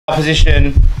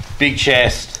Position, big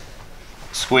chest,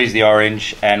 squeeze the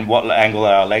orange, and what angle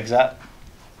are our legs at?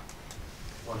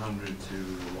 100 to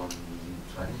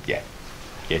 120.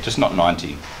 Yeah, just not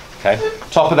 90. Okay,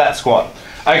 top of that squat.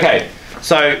 Okay,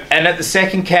 so, and at the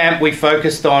second camp, we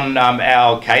focused on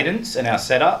our cadence and our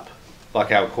setup,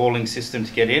 like our calling system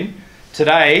to get in.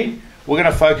 Today, we're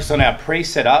going to focus on our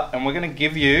pre-setup, and we're going to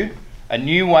give you a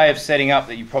new way of setting up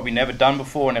that you've probably never done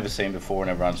before, never seen before,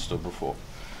 never understood before.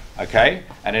 Okay,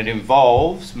 and it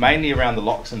involves mainly around the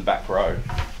locks and back row.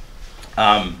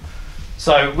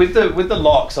 So with the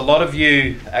locks, a lot of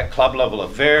you at club level, a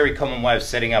very common way of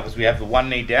setting up is we have the one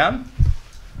knee down.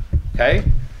 Okay,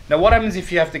 now what happens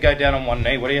if you have to go down on one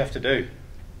knee? What do you have to do?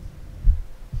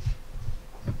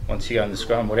 Once you go in the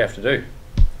scrum, what do you have to do?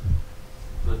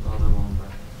 Put the other one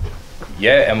back.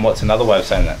 Yeah, and what's another way of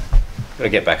saying that? You've got to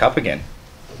get back up again.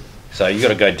 So you've got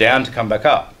to go down to come back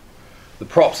up. The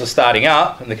props are starting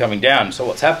up and they're coming down. So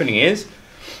what's happening is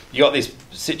you got this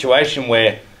situation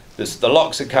where the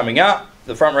locks are coming up,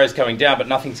 the front row is coming down, but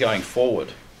nothing's going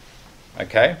forward.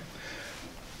 Okay.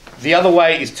 The other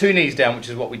way is two knees down, which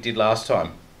is what we did last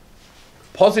time.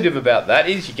 Positive about that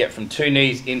is you get from two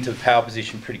knees into the power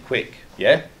position pretty quick.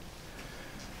 Yeah.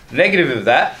 Negative of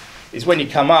that is when you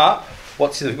come up.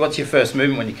 What's your first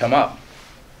movement when you come up?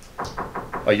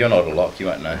 Oh, you're not a lock. You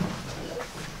won't know.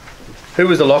 Who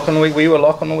was the lock on the week? Were you a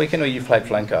lock on the weekend, or you played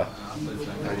flanker?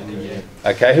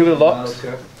 Okay, who were the locks?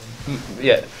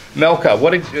 Yeah, Melka.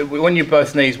 What did when you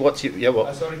both knees? What's your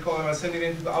what? Sorry, Colin. I sent it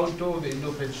into the outdoor, the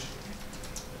indoor pitch.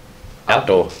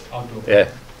 Outdoor. Outdoor. Yeah.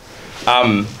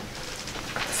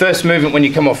 First movement when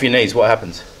you come off your knees, what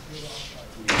happens?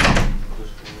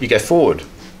 You go forward.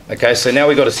 Okay, so now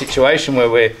we've got a situation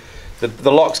where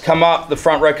the locks come up, the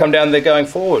front row come down, they're going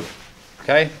forward.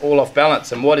 Okay, all off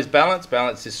balance. And what is balance?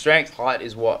 Balance is strength. Height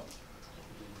is what?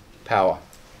 Power.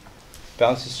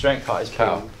 Balance is strength. Height is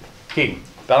power. King.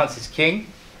 Balance is king.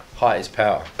 Height is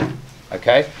power.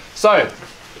 Okay, so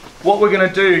what we're going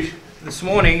to do this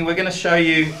morning, we're going to show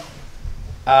you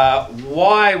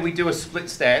why we do a split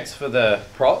stance for the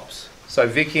props. So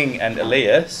Viking and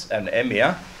Elias and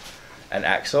Emir and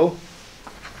Axel.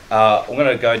 I'm going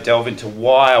to go delve into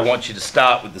why I want you to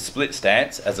start with the split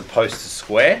stance as opposed to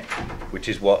square, which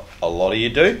is what a lot of you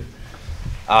do.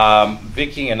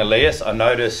 Viking and Elias, I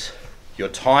notice your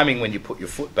timing when you put your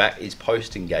foot back is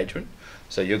post-engagement.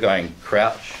 So you're going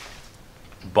crouch,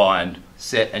 bind,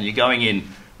 set, and you're going in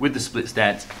with the split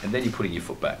stance, and then you're putting your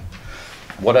foot back.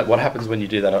 What happens when you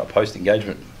do that at a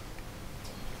post-engagement?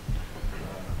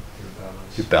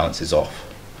 Your balance is off.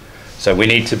 So we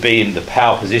need to be in the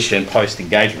power position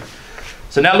post-engagement.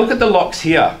 So now look at the locks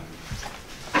here.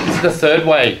 This is the third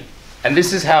way. And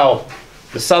this is how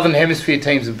the Southern Hemisphere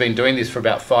teams have been doing this for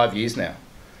about 5 years now.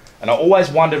 And I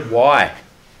always wondered why.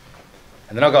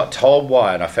 And then I got told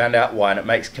why, and I found out why, and it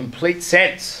makes complete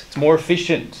sense. It's more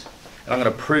efficient. And I'm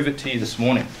going to prove it to you this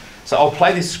morning. So I'll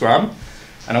play this scrum,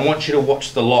 and I want you to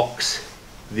watch the locks,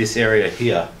 this area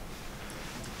here.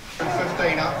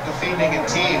 15 up, defending a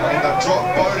 10, and they've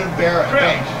dropped Bowden Barrett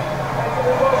back.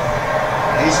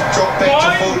 He's dropped back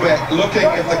to fullback, looking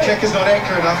if the kick is not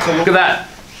accurate enough to look. Look at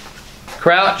that.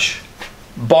 Crouch,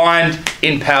 bind,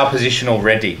 in power position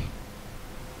already.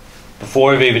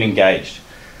 Before we've even engaged.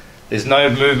 There's no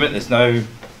movement, there's no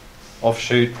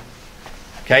offshoot.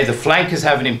 Okay, the flankers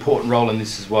have an important role in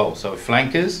this as well. So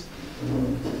flankers.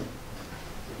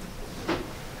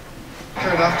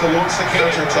 Enough to launch the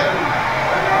counter attack.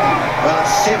 Well,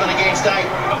 it's 7 against 8.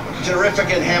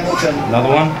 Terrific in Hamilton. Another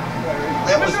one.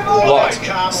 That was all Like, about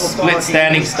calm split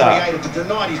standing start. But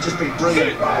tonight he's just been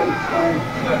brilliant.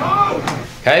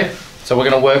 Okay, so we're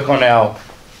going to work on our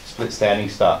split standing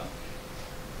start.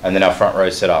 And then our front row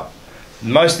set up.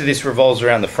 Most of this revolves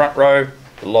around the front row,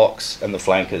 the locks, and the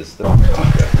flankers.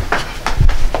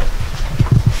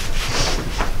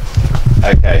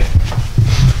 Okay,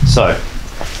 so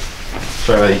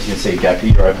as you can see,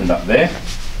 Gappy, you're opened up there.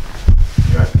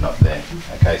 You're opened up there.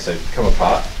 Okay, so come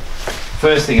apart.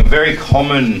 First thing, a very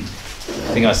common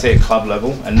thing I see at club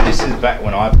level, and this is back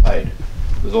when I played.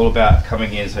 It was all about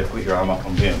coming in, so put your arm up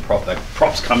on being a prop. The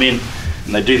props come in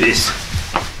and they do this.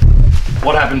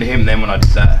 What happened to him then when I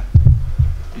did that?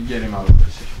 You get him out of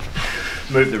position.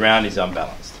 Moved around, he's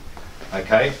unbalanced.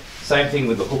 Okay, same thing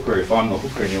with the hooker. If I'm the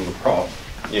hooker and you're the prop,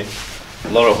 yeah, a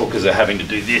lot of hookers are having to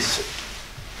do this.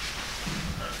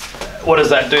 What does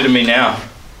that do to me now?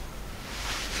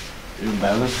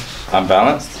 Imbalanced.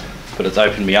 Unbalanced, but it's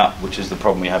opened me up, which is the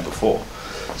problem we had before.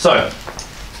 So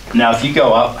now if you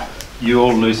go up, you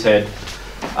all loose head.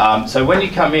 So when you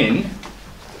come in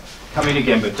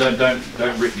again, but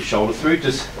don't rip your shoulder through.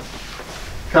 Just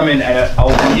come in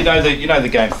and you know the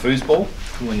game foosball,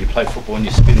 when you play football and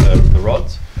you spin the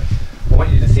rods. I want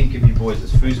you to think of you boys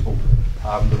as foosball,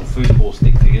 little foosball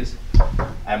stick figures,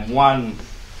 and one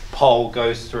pole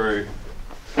goes through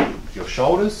your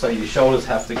shoulders, so your shoulders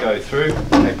have to go through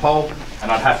a pole,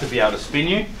 and I'd have to be able to spin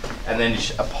you, and then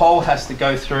a pole has to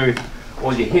go through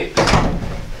all your hips.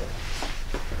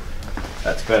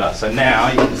 That's better. So now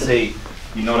you can see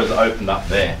you're not as opened up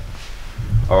there.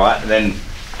 All right, and then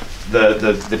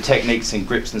the techniques and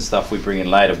grips and stuff we bring in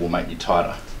later will make you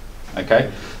tighter.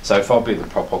 Okay, so if I'll be the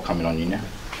prop, I'll come in on you now.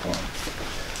 All right.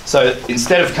 So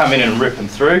instead of coming in and ripping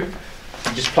through,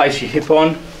 you just place your hip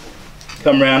on,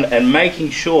 come around, and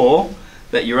making sure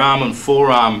that your arm and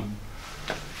forearm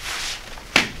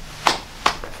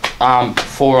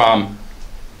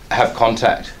have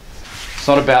contact. It's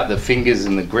not about the fingers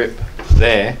and the grip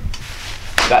there.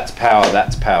 That's power,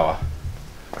 that's power.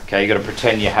 Okay, you got to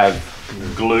pretend you have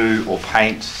glue or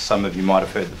paint. Some of you might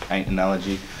have heard the paint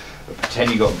analogy. But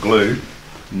pretend you got glue.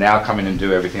 Now come in and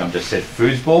do everything I've just said.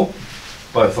 Foosball,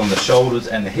 both on the shoulders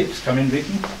and the hips. Come in,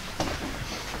 Vicky.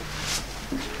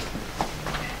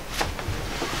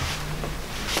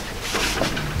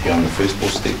 You on the foosball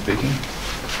stick, Vicky?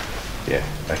 Yeah,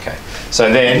 okay.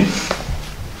 So then,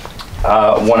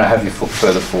 I want to have your foot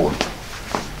further forward.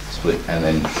 Split, and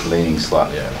then leaning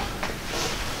slightly over.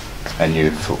 And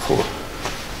your foot forward.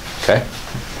 Okay?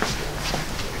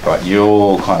 Right,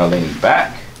 you're kind of leaning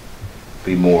back.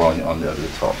 Be more on the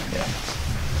top, yeah.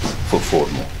 Foot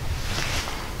forward more.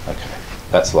 Okay,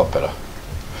 that's a lot better.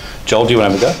 Joel, do you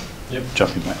want to have a go? Yep.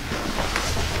 Jump in, mate.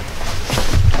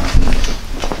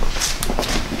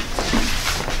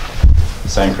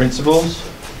 Same principles.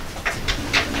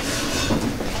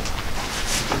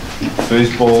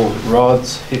 Foosball,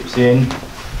 rods, hips in.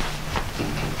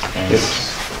 And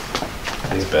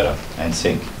that's better. And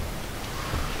sink.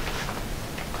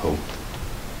 Cool.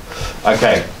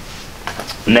 Okay.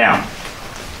 Now,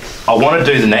 I want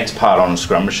to do the next part on a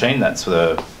scrum machine. That's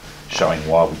the showing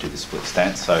why we do the split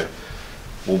stance. So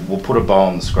we'll put a bow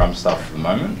on the scrum stuff for the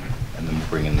moment, and then we'll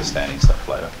bring in the standing stuff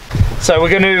later. So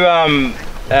we're going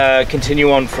to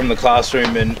continue on from the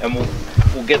classroom, and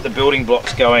we'll get the building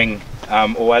blocks going,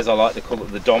 or as I like to call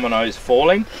it, the dominoes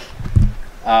falling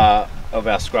of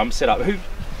our scrum setup.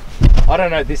 I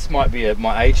don't know, this might be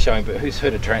my age showing, but who's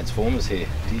heard of Transformers here?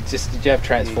 Did you have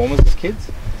Transformers as kids?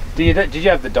 Did you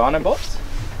have the Dinobots?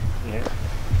 Yeah.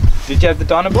 Did you have the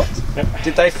Dinobots? Yep.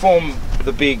 Did they form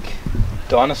the big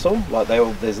dinosaur? Like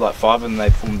there's like 5 of them, they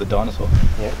formed the dinosaur?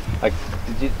 Yeah. Like,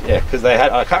 did you? Yeah, because they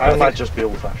had, I can't remember. Might just be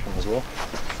old fashioned as well.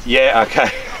 Yeah, okay.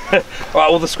 Right,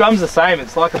 well the Scrum's the same.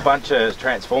 It's like a bunch of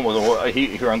Transformers, or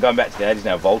here I'm going back to the 80s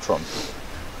now, Voltron.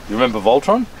 You remember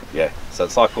Voltron? Yeah. So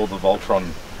it's like all the Voltron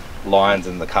lines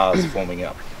and the cars forming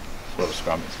up. That's what a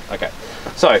Scrum is. Okay.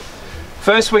 So,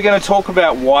 first we're going to talk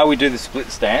about why we do the split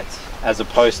stance as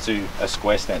opposed to a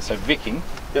square stance. So Vicky,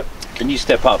 yep. Can you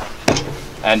step up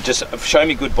and just show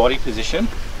me good body position?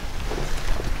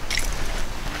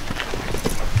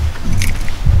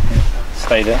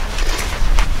 Stay there.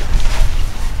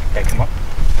 Okay, come on.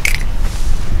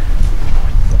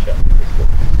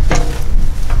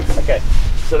 Okay,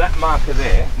 so that marker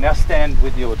there, now stand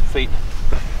with your feet,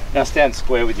 now stand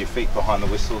square with your feet behind the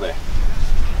whistle there.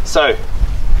 So,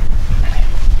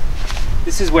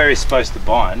 this is where he's supposed to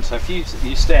bind. So if you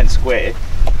stand square,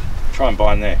 try and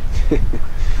bind there.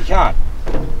 You can't.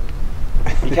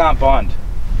 You can't bind.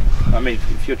 I mean,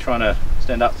 if you're trying to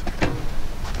stand up,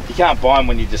 you can't bind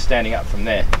when you're just standing up from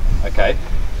there. Okay.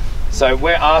 So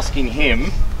we're asking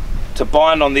him to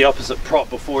bind on the opposite prop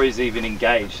before he's even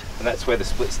engaged, and that's where the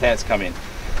split stance come in.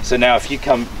 So now if you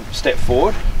come step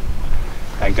forward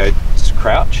and go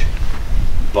crouch,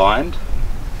 bind,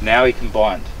 now he can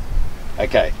bind.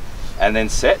 Okay. And then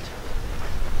set.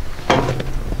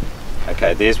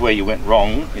 Okay, there's where you went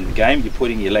wrong in the game. You're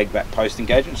putting your leg back post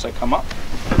engagement, so come up.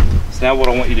 So now what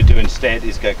I want you to do instead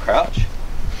is go crouch,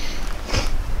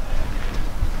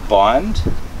 bind.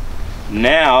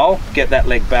 Now get that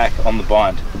leg back on the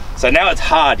bind. So now it's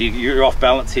hard, you're off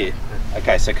balance here.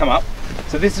 Okay, so come up.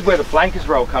 So this is where the flankers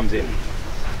roll comes in.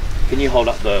 Can you hold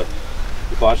up the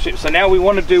bind strip? So now we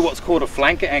want to do what's called a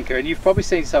flanker anchor, and you've probably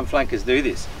seen some flankers do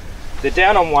this. They're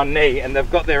down on one knee and they've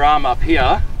got their arm up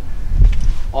here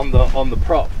on the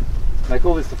prop. They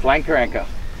call this the flanker anchor.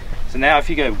 So now if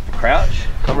you go crouch,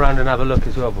 come around and have a look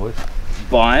as well, boys.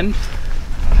 Bind.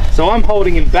 So I'm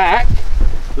holding him back,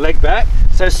 leg back.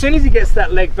 So as soon as he gets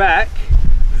that leg back,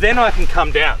 then I can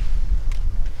come down.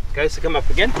 Okay, so come up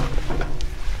again.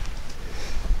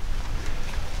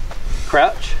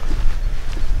 Crouch.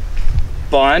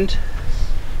 Bind.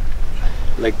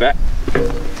 Leg back.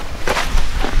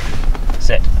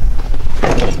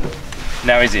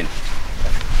 Now he's in.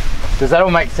 Does that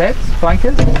all make sense,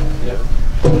 flankers? Yeah.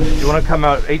 You want to come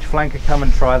out, each flanker come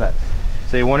and try that.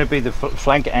 So you want to be the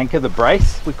flank anchor, the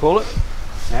brace, we call it.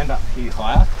 Stand up here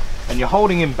higher. And you're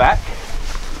holding him back.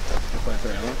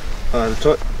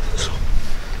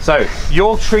 So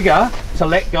your trigger to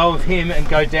let go of him and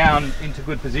go down into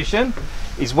good position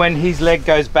is when his leg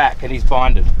goes back and he's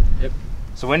binded. Yep.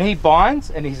 So when he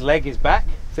binds and his leg is back,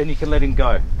 then you can let him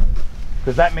go.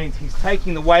 Because that means he's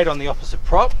taking the weight on the opposite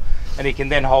prop and he can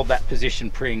then hold that position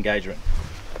pre-engagement.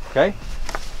 Okay?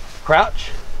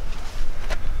 Crouch.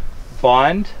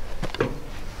 Bind.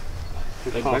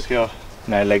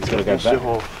 No, legs got to go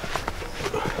back.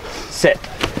 Set.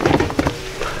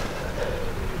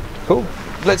 Cool.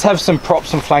 Let's have some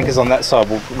props and flankers on that side.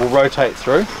 We'll rotate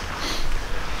through.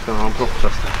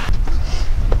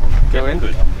 Go in.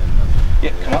 Good.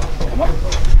 Yeah, come up. Come up.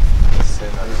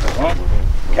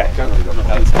 Okay.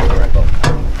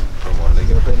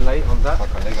 You're a bit late on that.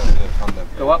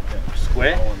 Go up.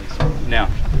 Square. Now.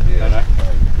 No.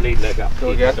 Lead leg up.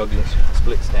 Go again.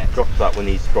 Split stance. Drop that when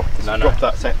he's dropped. No. Drop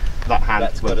that hand.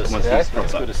 That's got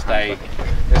to stay.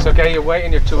 It's okay. You're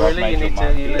waiting. You're too Well, I've early. You made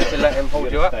need your mark. to let him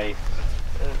hold you up. Stay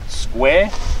square,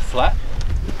 flat.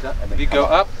 You go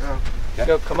up. Okay.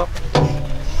 Go. Come up.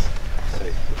 So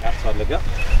outside leg up.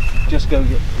 Just go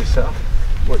get yourself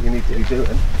what you need to be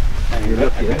doing. And you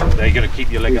look here. Now you got to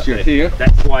keep your leg Here's up your there. here.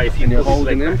 That's why if you And you're pull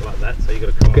his leg holding back him. like that, so you got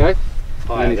to come Okay.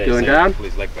 higher And he's there, going so you down. pull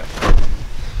his leg back.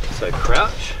 So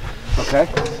crouch, Okay.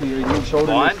 So your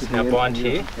shoulder needs to bind. be Now in bind and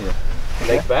here. Yeah.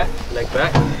 Leg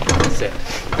back, set.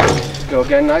 Go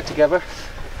again now together.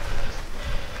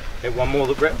 Get one more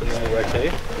rep and then we'll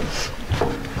rotate.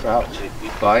 Crouch.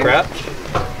 Bind. Crouch.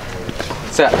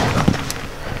 Set.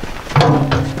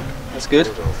 That's good.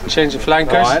 Change the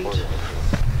flankers. Bind.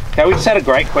 Okay, we just had a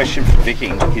great question from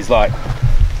Viking. He's like,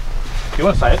 do you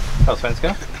want to say it? Karl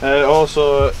Svenska? Ja,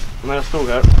 så när jag stod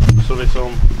här så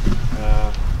liksom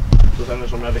så sen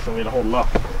som jag liksom ville hålla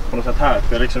på något sätt här,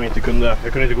 för jag liksom inte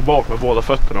kunde gå bak med båda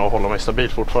fötterna och hålla mig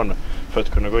stabilt fortfarande för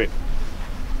att kunna gå in.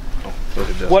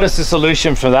 What is the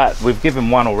solution for that? We've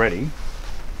given one already.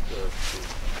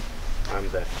 I'm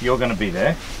there. You're going to be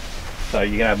there, so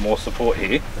you're going to have more support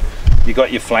here. You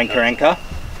got your flanker anchor.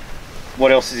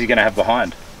 What else is he going to have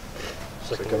behind?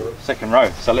 Second row.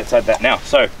 So let's add that now.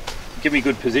 So give me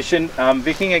good position,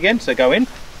 Viking again. So go in.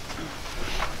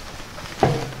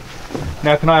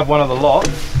 Now can I have one of the lot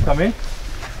come in?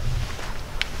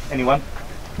 Anyone?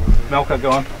 Melka,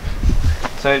 go on.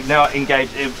 So now engage,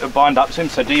 bind up to him.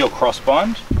 So do your cross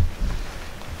bind.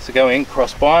 So go in,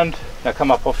 cross bind. Now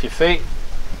come up off your feet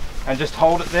and just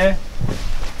hold it there.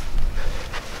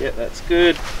 Yeah, that's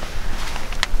good.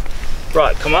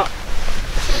 Right, come up.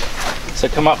 So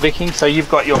come up, Viking. So you've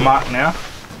got your mark now,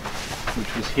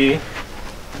 which was here.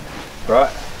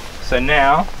 Right. So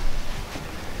now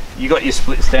you got your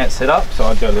split stance set up. So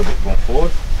I'll go a little bit more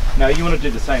forward. Now you want to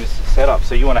do the same setup.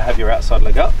 So you want to have your outside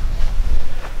leg up.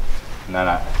 No,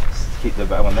 just keep the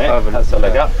one there. Outside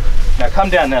leg up. Now come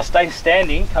down. Now stay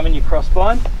standing. Come in your cross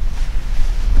bind.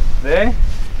 There.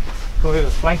 Pull the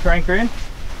flanker anchor in.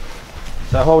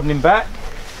 So holding him back.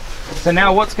 So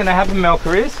now what's going to happen,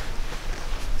 Melka, is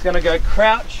it's going to go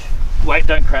crouch. Wait,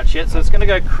 don't crouch yet. So it's going to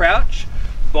go crouch,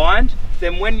 bind.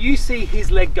 Then when you see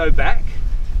his leg go back,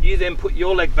 you then put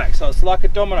your leg back. So it's like a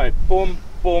domino. Boom,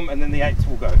 boom, and then the eights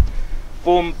will go.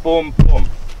 Boom, boom, boom.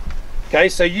 Okay,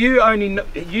 so you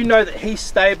know that he's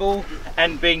stable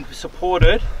and being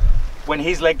supported. When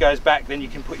his leg goes back, then you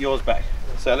can put yours back.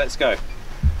 So let's go.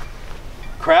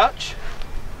 Crouch,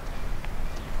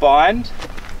 bind.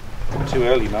 Too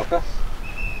early, Melka.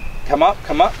 Come up,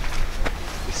 come up.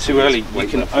 It's too early. You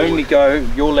can only go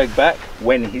your leg back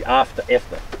when after.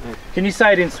 Can you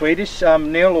say it in Swedish,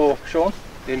 Neil or Sean?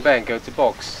 Din ben go till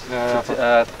box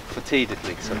för tidigt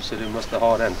liksom, så du måste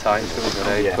ha den timingen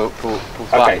dig på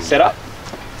Okay, set up.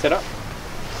 Set up.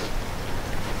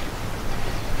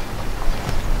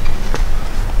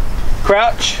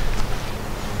 Crouch.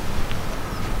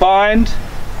 Bind.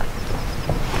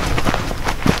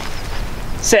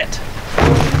 Set.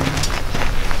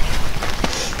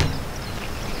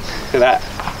 Look at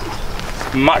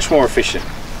that. Much more efficient.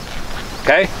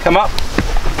 Okay, come up.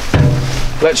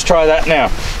 Let's try that now.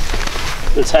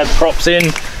 Let's have props in,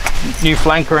 new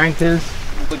flanker anchors.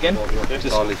 Again,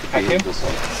 just hack him.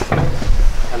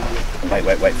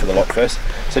 Wait for the lock first.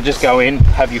 So just go in,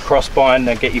 have your cross bind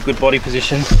and get your good body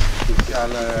position.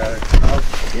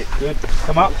 Yeah, good.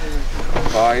 Come up.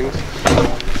 Bind.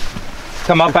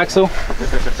 Come up, Axel.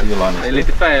 Det är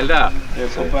lite fel där.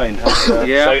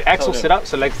 So Axel sit up,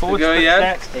 so leg forward, Go split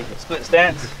again.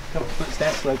 stance, split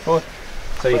stance, leg forward.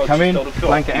 So you come in,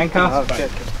 flanker anchor.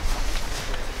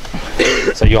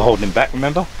 So you're holding him back,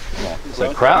 remember?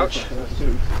 So crouch,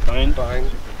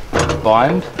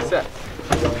 bind,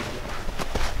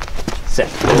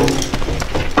 set.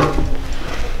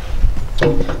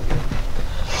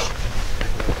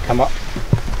 Come up.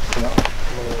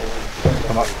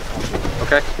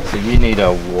 Okay. So you need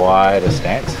a wider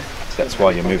stance. That's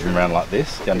why you're moving around like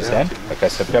this. Do you understand? Okay,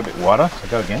 so go a bit wider. So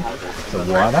go again. So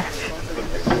wider.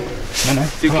 No.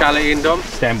 Du kallar in dem.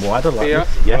 Stand wider like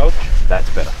this. Yeah. That's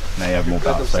better. Now you have more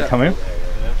balance. So come in.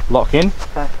 Lock in.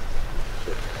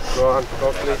 Dra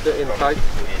lite in tight.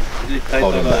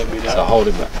 Hold him back. So hold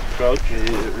him back. Crouch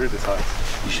really tight.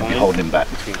 You should be holding him back.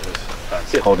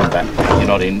 Hold him back.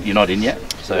 You're not in yet.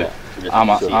 So arm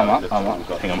up. Hang on.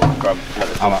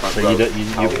 Arm up. So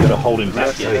you've got to hold him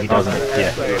back so he doesn't.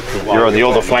 Yeah.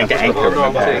 You're the flanker anchor.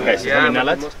 Remember? Okay. So come in now,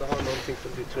 lads.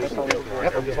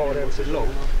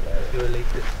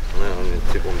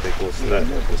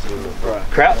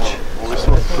 Crouch.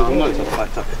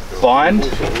 Bind.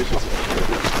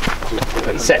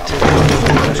 Set.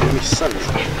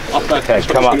 Okay,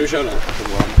 come up.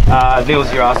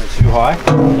 Niels, your ass is too high.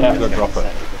 Yeah. You've got to drop it.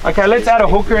 Okay, let's add a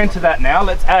hooker into that now.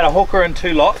 Let's add a hooker and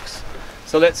 2 locks.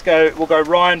 So let's go, we'll go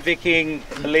Ryan, Viking,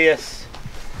 Elias,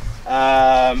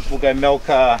 we'll go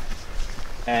Melka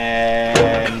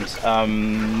and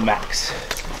Max.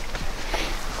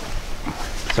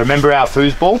 So remember our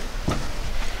foosball?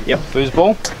 Yep,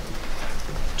 foosball.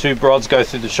 2 broads go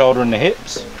through the shoulder and the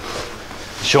hips.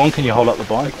 Sean, can you hold up the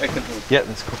bind? I can. Yeah,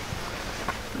 that's cool.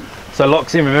 So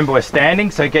locks in, remember we're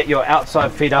standing, so get your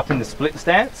outside feet up in the split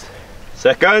stance.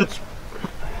 Seconds.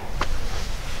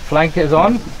 Flankers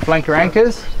on, flanker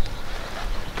anchors.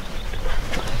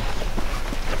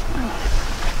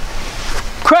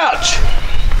 Crouch.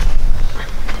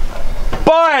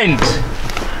 Bind.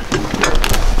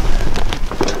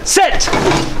 Set.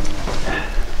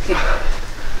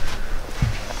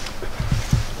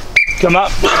 Come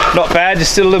up, not bad,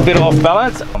 just still a little bit off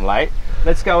balance. I'm late.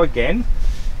 Let's go again.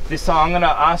 This time I'm going to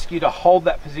ask you to hold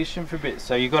that position for a bit.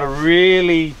 So you've got to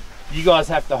really, you guys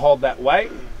have to hold that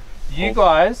weight. You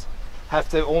guys have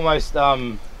to almost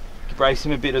brace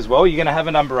him a bit as well. You're going to have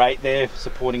a number 8 there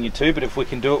supporting you too, but if we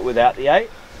can do it without the 8,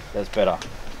 that's better.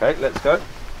 Okay, let's go.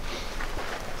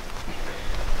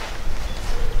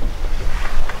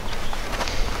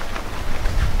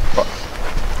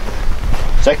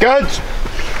 Seconds.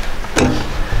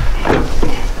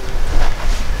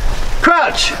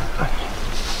 Crouch.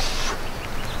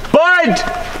 Bind.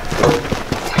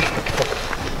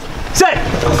 Set.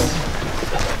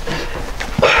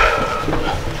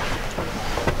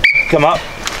 Come up.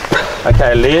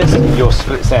 Okay, Elias, your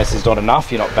split stance is not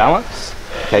enough. You're not balanced.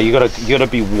 Okay, you gotta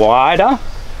be wider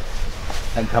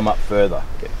and come up further.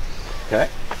 Okay.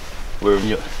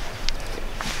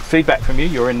 Feedback from you.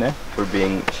 You're in there. We're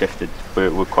being shifted.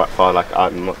 We're quite far. Like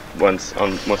once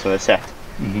on most of the set,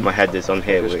 my head is on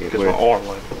here.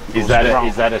 Is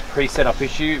that a pre-set-up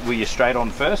issue? Were you straight on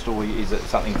first, or is it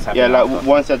something that's happening? Yeah, like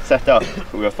once I'd set up,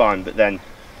 we were fine. But then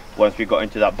once we got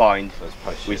into that bind,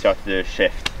 we started to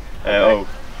shift. Okay.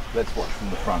 Let's watch from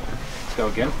the front. Let's go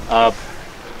again.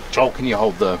 Joel, can you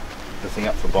hold the thing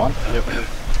up for bind? Yep.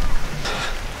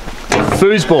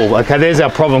 Foosball. Okay, there's our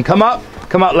problem. Come up,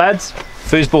 lads.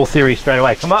 Foosball theory straight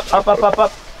away. Come up.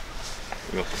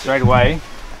 Straight away.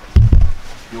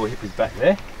 Your hip is back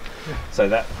there. So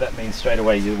that means straight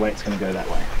away your weight's going to go that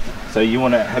way. So you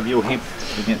want to have your hip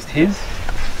against his,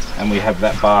 and we have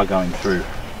that bar going through.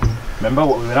 Remember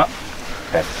what we went up?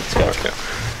 Okay, let's go. Okay.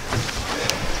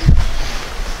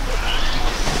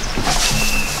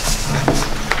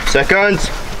 Seconds.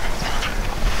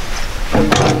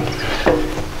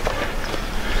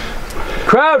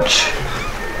 Crouch.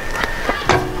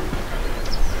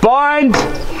 Bind.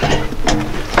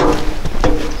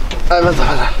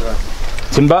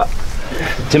 Timber.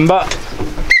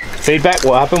 Feedback,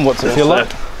 what happened? What's it feel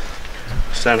like?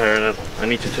 Stand here and then I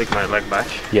need to take my leg back.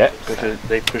 Yeah. Because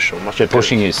they push so much. They're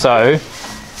pushing you. So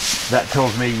that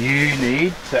tells me you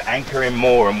need to anchor him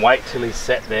more and wait till he's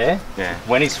set there. Yeah.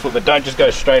 When he's but don't just go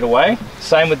straight away.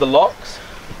 Same with the locks.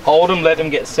 Hold them, let them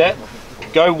get set.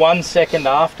 Go 1 second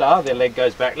after their leg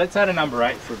goes back. Let's add a number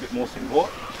 8 for a bit more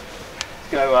support. Let's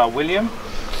go William.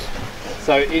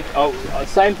 So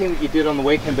same thing that you did on the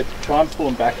weekend, but try and pull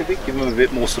him back a bit, give him a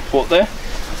bit more support there.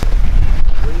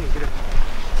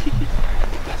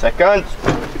 Seconds.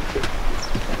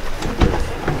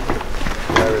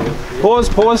 Pause.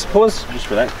 Just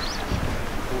relax.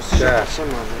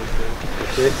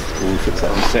 We'll fix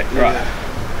that in a sec. Right.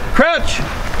 Crouch.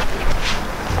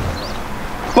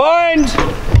 Bind.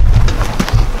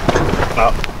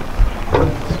 Up.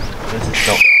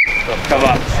 Come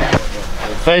up.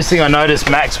 First thing I noticed,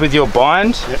 Max, with your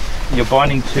bind, you're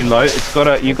binding too low.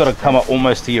 You've got to come up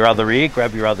almost to your other ear.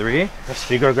 Grab your other ear.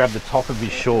 So you've got to grab the top of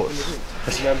his shorts.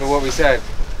 Remember what we said?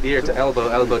 Ear to elbow,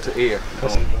 elbow to ear.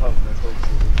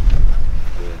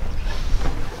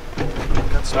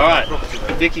 All right,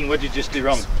 Dicking, what did you just do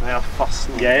wrong?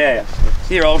 Yeah.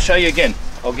 Here, I'll show you again.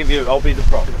 I'll be the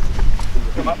prop.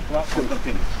 Come up.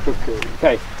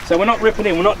 Okay, so we're not ripping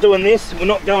in, we're not doing this, we're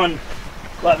not going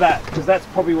like that, because that's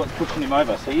probably what's pushing him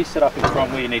over. So you sit up in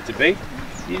front where you need to be.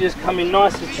 You just come in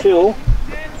nice and chill.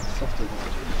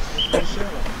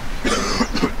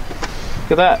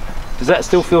 Look at that. Does that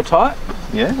still feel tight?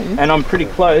 Yeah. And I'm pretty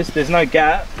close, there's no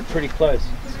gap, pretty close.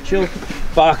 Chill,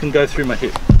 bark and go through my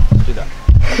hip. Do that.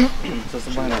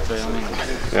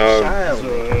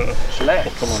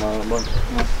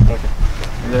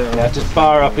 Yeah, just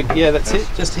bar up. Yeah, that's it.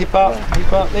 Just hip up.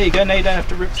 There you go. Now you don't have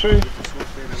to rip through.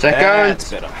 Second. That's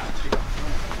better.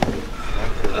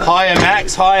 Higher,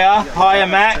 Max. Higher,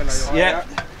 Max. Yeah.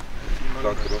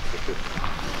 No,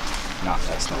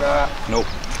 that's not. Nope.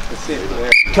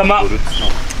 Come up,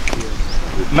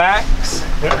 Max.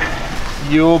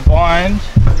 You'll bind.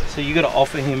 So you got to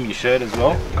offer him your shirt as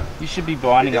well. You should be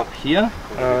binding up here.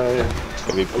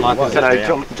 Can I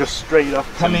jump just straight up?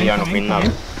 Come in.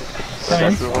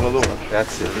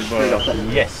 That's it.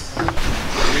 Yes.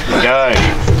 Go.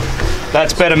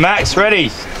 That's better, Max. Ready.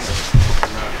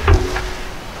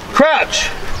 Crouch.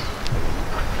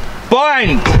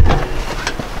 Bind.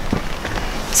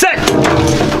 Set.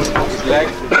 Leg,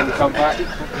 come back.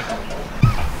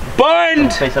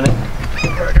 Bind. Say something.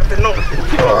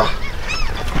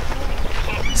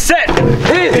 Set.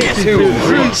 2,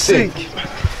 3, sink.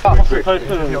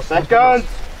 Second.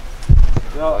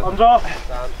 Arms off.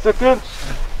 Second.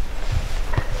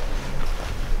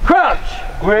 Crouch.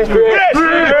 Grip.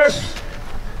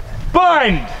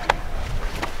 Bind.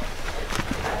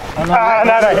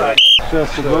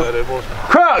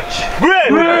 Crouch. Grip.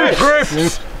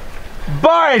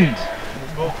 Bind.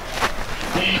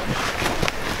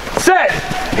 Set.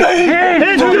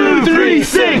 2, 3,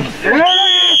 sink.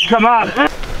 Come on.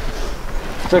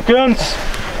 Seconds.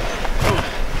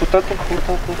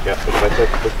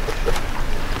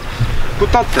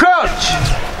 Crouch.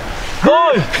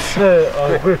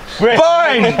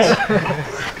 Bind.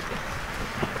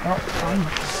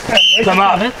 Come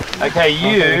up. Okay,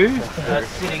 you are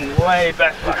sitting way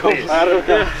back like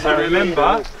this. So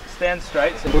remember, stand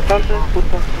straight.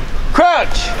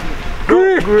 Crouch.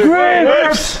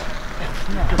 Grips.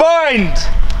 Bind.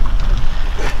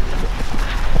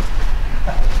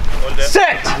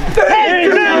 Set.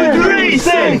 2, 3,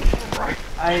 sink.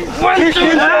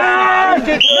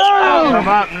 Come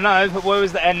up, no, but where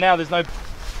was the end now? There's no.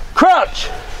 Crouch.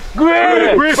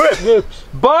 Grips.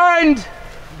 Bind.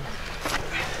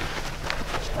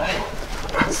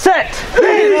 Set.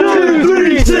 2,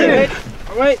 3, sink.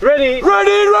 Wait. Ready.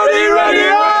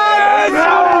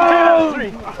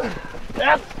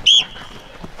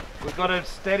 We've got to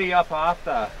steady up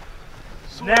after.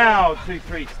 Now 2,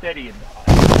 3, steady.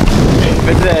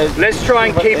 Let's try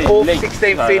and keep all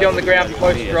 16 feet on the ground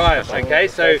post drive. Okay,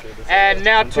 so and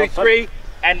now 2, 3,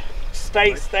 and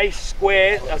stay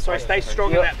square. Stay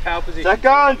strong in that power position.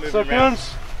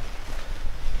 Seconds.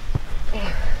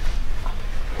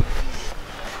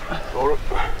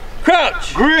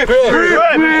 Crouch. Grip.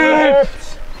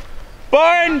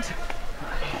 Bind.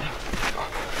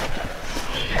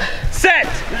 Set.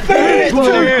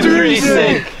 2, 3,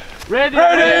 sink. Ready.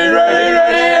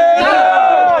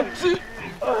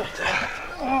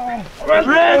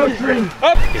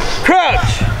 Up.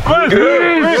 Crouch.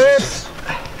 Grips.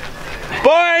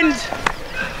 Bind.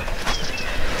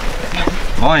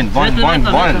 Bind.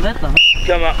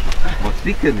 Come up.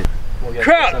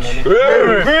 Crouch.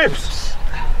 Grips.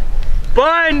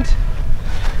 Bind.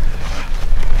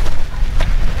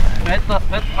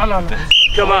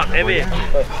 Come up, Emmy. Yeah,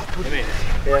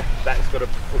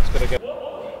 foot's got to go.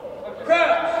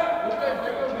 Crouch.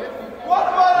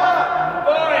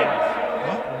 Bind.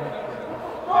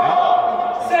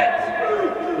 Set.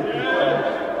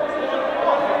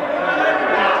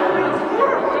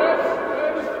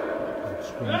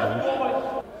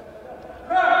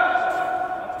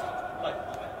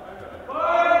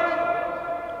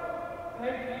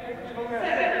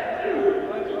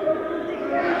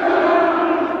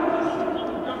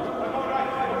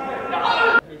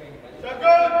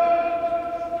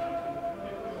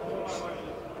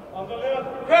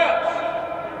 Crouch.